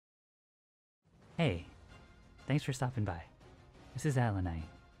Hey, thanks for stopping by. This is Alanine.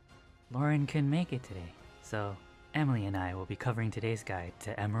 Lorin couldn't make it today, so Emily and I will be covering today's guide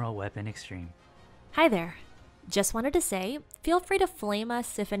to Emerald Weapon Extreme. Hi there. Just wanted to say, feel free to flame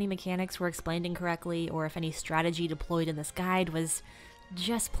us if any mechanics were explained incorrectly or if any strategy deployed in this guide was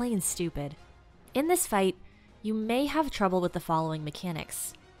just plain stupid. In this fight, you may have trouble with the following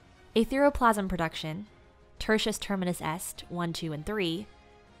mechanics: Aetheroplasm Production, Tertius Terminus Est 1, 2, and 3,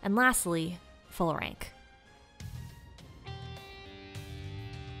 and lastly, full rank.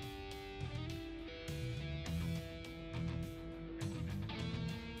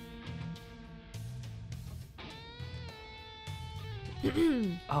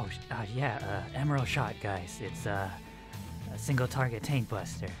 Emerald Shot, guys. It's a single target tank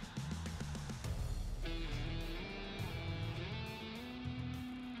buster.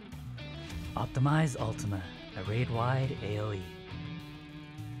 Optimize Ultima, a raid-wide AoE.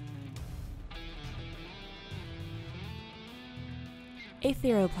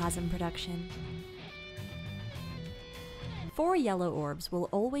 Aetheroplasm Production. 4 yellow orbs will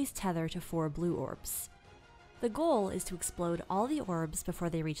always tether to 4 blue orbs. The goal is to explode all the orbs before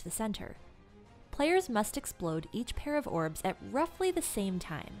they reach the center. Players must explode each pair of orbs at roughly the same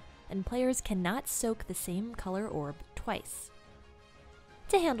time, and players cannot soak the same color orb twice.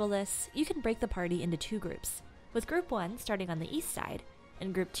 To handle this, you can break the party into 2 groups, with Group 1 starting on the east side,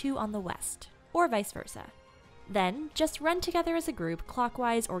 and Group 2 on the west, or vice versa. Then, just run together as a group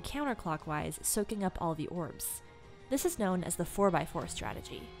clockwise or counterclockwise, soaking up all the orbs. This is known as the 4x4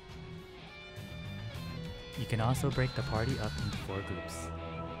 strategy. You can also break the party up into 4 groups.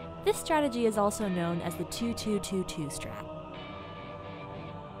 This strategy is also known as the 2-2-2-2 strat.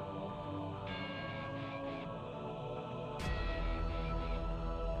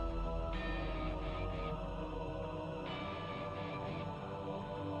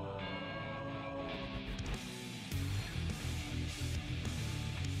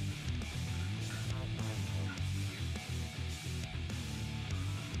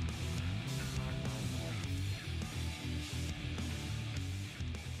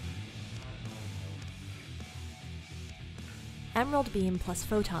 Emerald Beam plus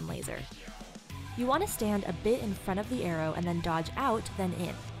Photon Laser. You want to stand a bit in front of the arrow and then dodge out, then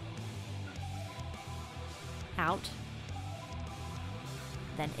in. Out,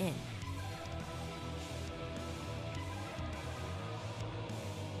 then in.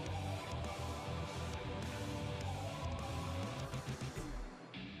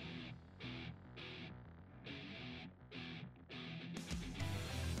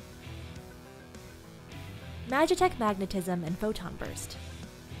 Magitech Magnetism and Photon Burst.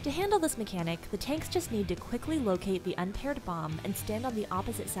 To handle this mechanic, the tanks just need to quickly locate the unpaired bomb and stand on the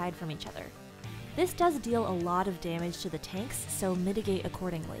opposite side from each other. This does deal a lot of damage to the tanks, so mitigate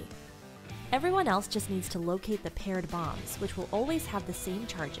accordingly. Everyone else just needs to locate the paired bombs, which will always have the same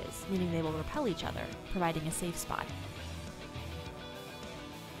charges, meaning they will repel each other, providing a safe spot.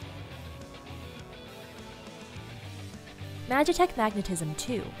 Magitech Magnetism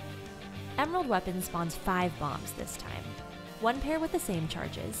 2. Emerald Weapon spawns 5 bombs this time. 1 pair with the same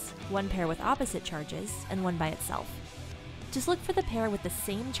charges, 1 pair with opposite charges, and 1 by itself. Just look for the pair with the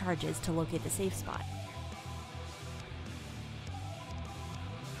same charges to locate the safe spot.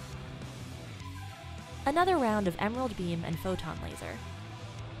 Another round of Emerald Beam and Photon Laser.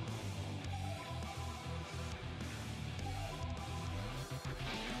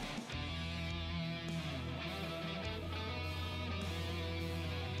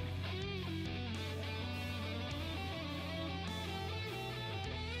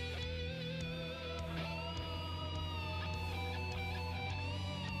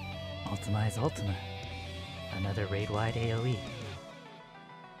 Optimize Ultima, another raid-wide AoE.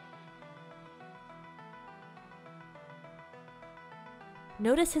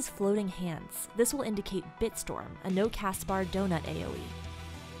 Notice his floating hands. This will indicate Bitstorm, a no-cast bar donut AoE.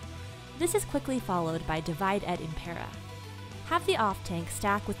 This is quickly followed by Divide et Impera. Have the off-tank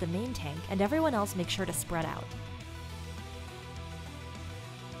stack with the main tank, and everyone else make sure to spread out.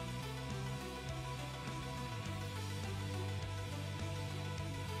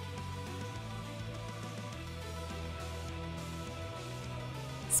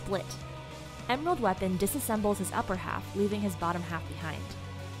 Split. Emerald Weapon disassembles his upper half, leaving his bottom half behind.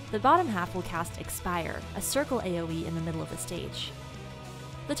 The bottom half will cast Expire, a circle AoE in the middle of the stage.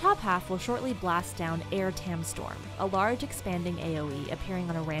 The top half will shortly blast down Air Tam Storm, a large expanding AoE appearing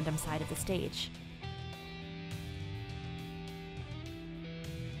on a random side of the stage.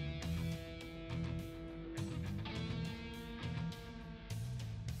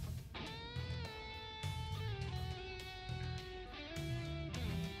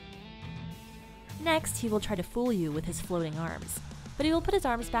 Next, he will try to fool you with his floating arms, but he will put his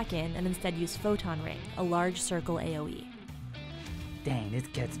arms back in and instead use Photon Ring, a large circle AoE. Dang, this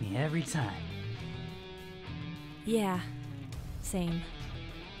gets me every time. Yeah, same.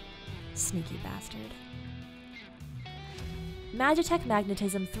 Sneaky bastard. Magitech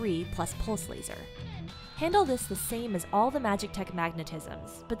Magnetism 3 plus Pulse Laser. Handle this the same as all the Magitech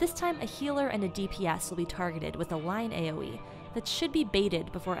Magnetisms, but this time a healer and a DPS will be targeted with a line AoE that should be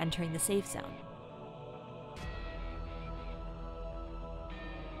baited before entering the safe zone.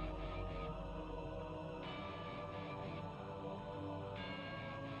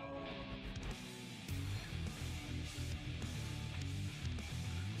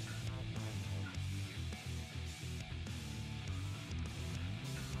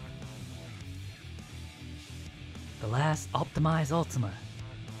 The last Optimize Ultima.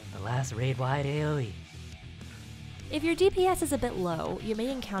 The last raid-wide AoE. If your DPS is a bit low, you may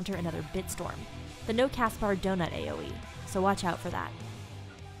encounter another Bitstorm, the no Caspar Donut AoE, so watch out for that.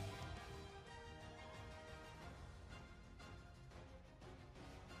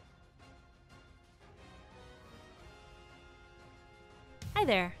 Hi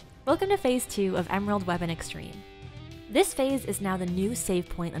there! Welcome to Phase 2 of Emerald Weapon Extreme. This phase is now the new save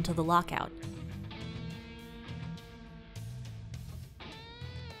point until the lockout.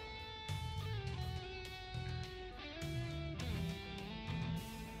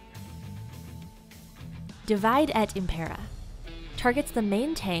 Divide et Impera. Targets the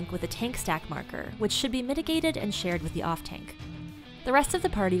main tank with a tank stack marker, which should be mitigated and shared with the off-tank. The rest of the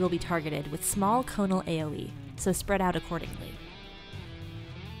party will be targeted with small conal AoE, so spread out accordingly.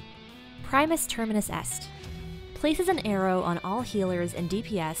 Tertius Terminus Est. Places an arrow on all healers and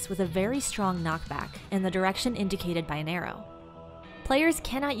DPS with a very strong knockback in the direction indicated by an arrow. Players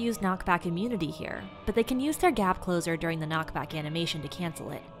cannot use knockback immunity here, but they can use their gap closer during the knockback animation to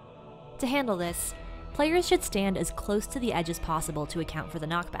cancel it. To handle this, players should stand as close to the edge as possible to account for the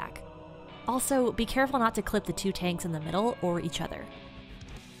knockback. Also, be careful not to clip the two tanks in the middle or each other.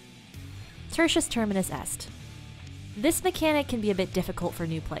 Tertius Terminus Est. This mechanic can be a bit difficult for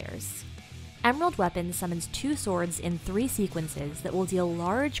new players. Emerald Weapon summons 2 swords in 3 sequences that will deal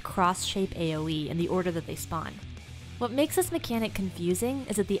large cross-shape AoE in the order that they spawn. What makes this mechanic confusing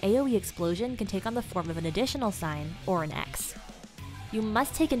is that the AoE explosion can take on the form of an additional sign or an X. You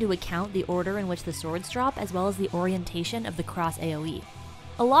must take into account the order in which the swords drop as well as the orientation of the cross AoE.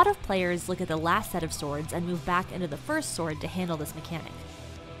 A lot of players look at the last set of swords and move back into the first sword to handle this mechanic.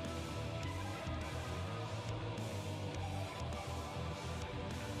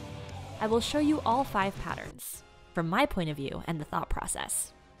 I will show you all 5 patterns, from my point of view and the thought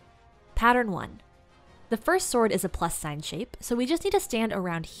process. Pattern 1. The first sword is a plus sign shape, so we just need to stand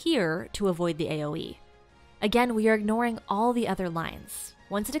around here to avoid the AoE. Again, we are ignoring all the other lines.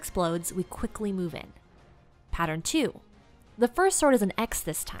 Once it explodes, we quickly move in. Pattern 2. The first sword is an X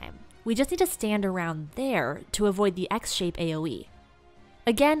this time. We just need to stand around there to avoid the X-shape AoE.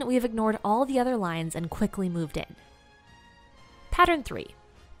 Again, we have ignored all the other lines and quickly moved in. Pattern 3.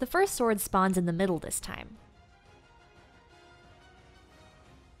 The first sword spawns in the middle this time.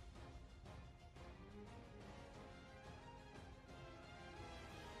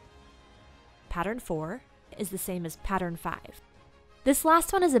 Pattern 4 is the same as pattern 5. This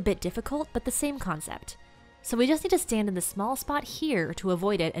last one is a bit difficult, but the same concept. So we just need to stand in the small spot here to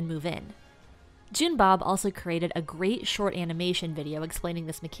avoid it and move in. Joonbob also created a great short animation video explaining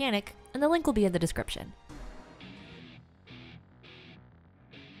this mechanic, and the link will be in the description.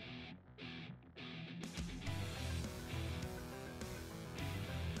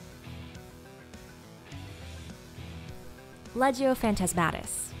 Legio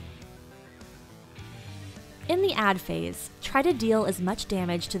Phantasmatis. In the add phase, try to deal as much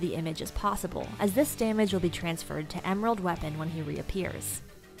damage to the image as possible, as this damage will be transferred to Emerald Weapon when he reappears.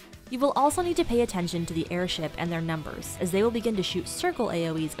 You will also need to pay attention to the airship and their numbers, as they will begin to shoot circle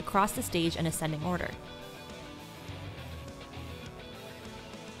AoEs across the stage in ascending order.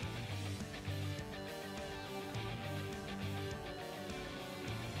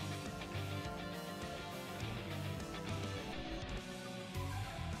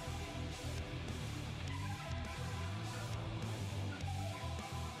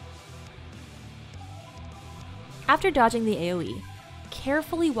 After dodging the AoE,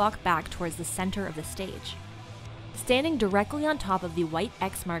 carefully walk back towards the center of the stage. Standing directly on top of the white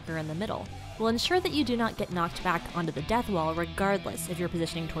X marker in the middle will ensure that you do not get knocked back onto the death wall regardless if you're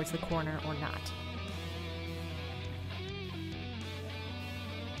positioning towards the corner or not.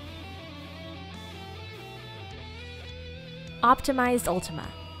 Optimized Ultima,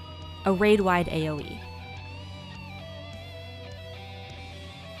 a raid-wide AoE.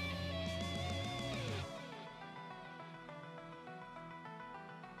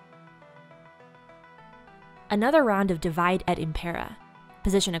 Another round of Divide et Impera.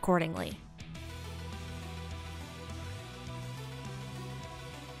 Position accordingly.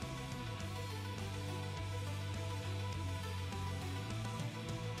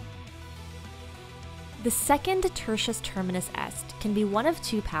 The second Tertius Terminus Est can be one of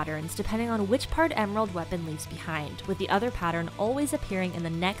two patterns depending on which part Emerald Weapon leaves behind, with the other pattern always appearing in the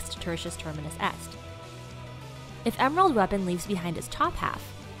next Tertius Terminus Est. If Emerald Weapon leaves behind his top half,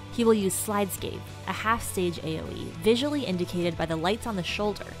 he will use Sidescathe, a half-stage AoE, visually indicated by the lights on the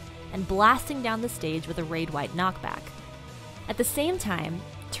shoulder, and blasting down the stage with a raid-wide knockback. At the same time,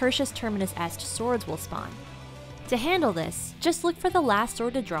 Tertius Terminus Est swords will spawn. To handle this, just look for the last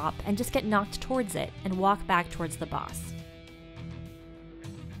sword to drop and just get knocked towards it and walk back towards the boss.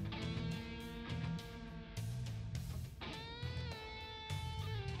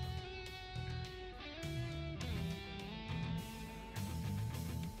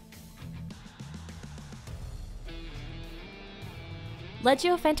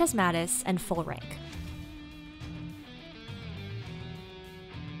 Legio Phantasmatis and full rank.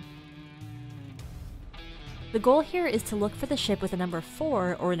 The goal here is to look for the ship with a number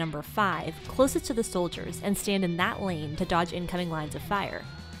 4 or a number 5 closest to the soldiers and stand in that lane to dodge incoming lines of fire.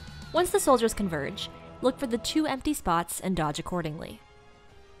 Once the soldiers converge, look for the 2 empty spots and dodge accordingly.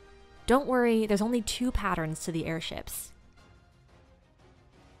 Don't worry, there's only 2 patterns to the airships.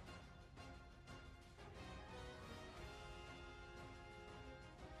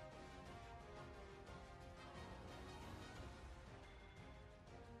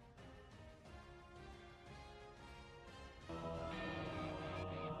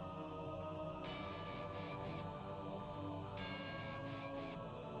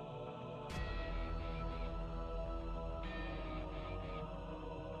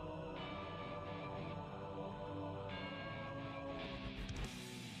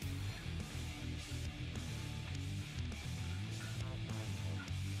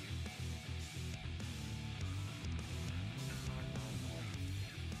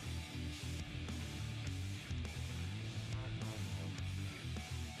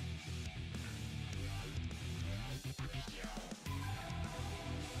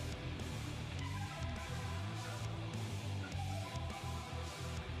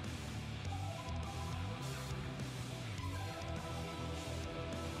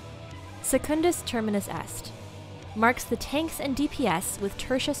 Secundus Terminus Est marks the tanks and DPS with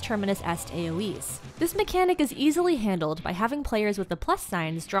Tertius Terminus Est AoEs. This mechanic is easily handled by having players with the plus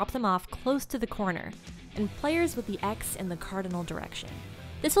signs drop them off close to the corner, and players with the X in the cardinal direction.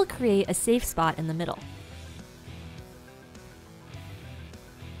 This will create a safe spot in the middle.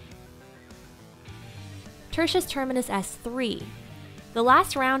 Tertius Terminus Est III. The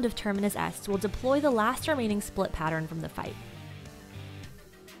last round of Terminus Est will deploy the last remaining split pattern from the fight.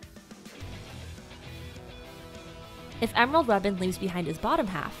 If Emerald Weapon leaves behind his bottom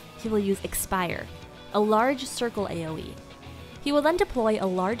half, he will use Expire, a large circle AoE. He will then deploy a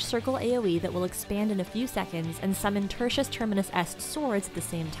large circle AoE that will expand in a few seconds and summon Tertius Terminus Est swords at the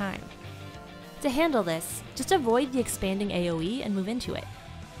same time. To handle this, just avoid the expanding AoE and move into it.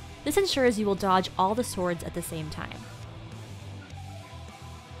 This ensures you will dodge all the swords at the same time.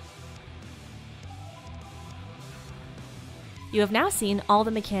 You have now seen all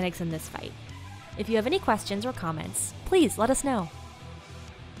the mechanics in this fight. If you have any questions or comments, please let us know.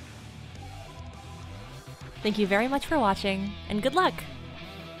 Thank you very much for watching, and good luck!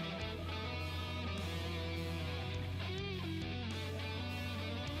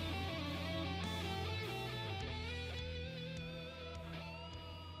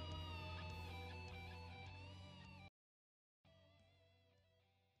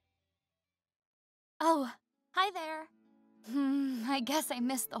 Oh, hi there. I guess I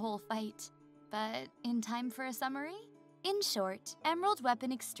missed the whole fight. But in time for a summary? In short, Emerald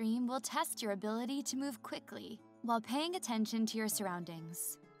Weapon Extreme will test your ability to move quickly while paying attention to your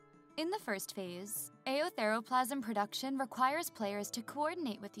surroundings. In the first phase, Aetheroplasm Production requires players to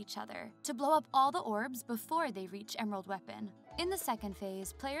coordinate with each other to blow up all the orbs before they reach Emerald Weapon. In the second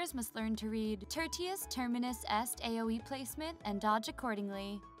phase, players must learn to read Tertius Terminus Est AoE placement and dodge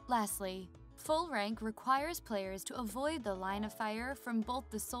accordingly. Lastly, full rank requires players to avoid the line of fire from both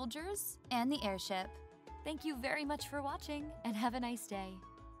the soldiers and the airship. Thank you very much for watching, and have a nice day.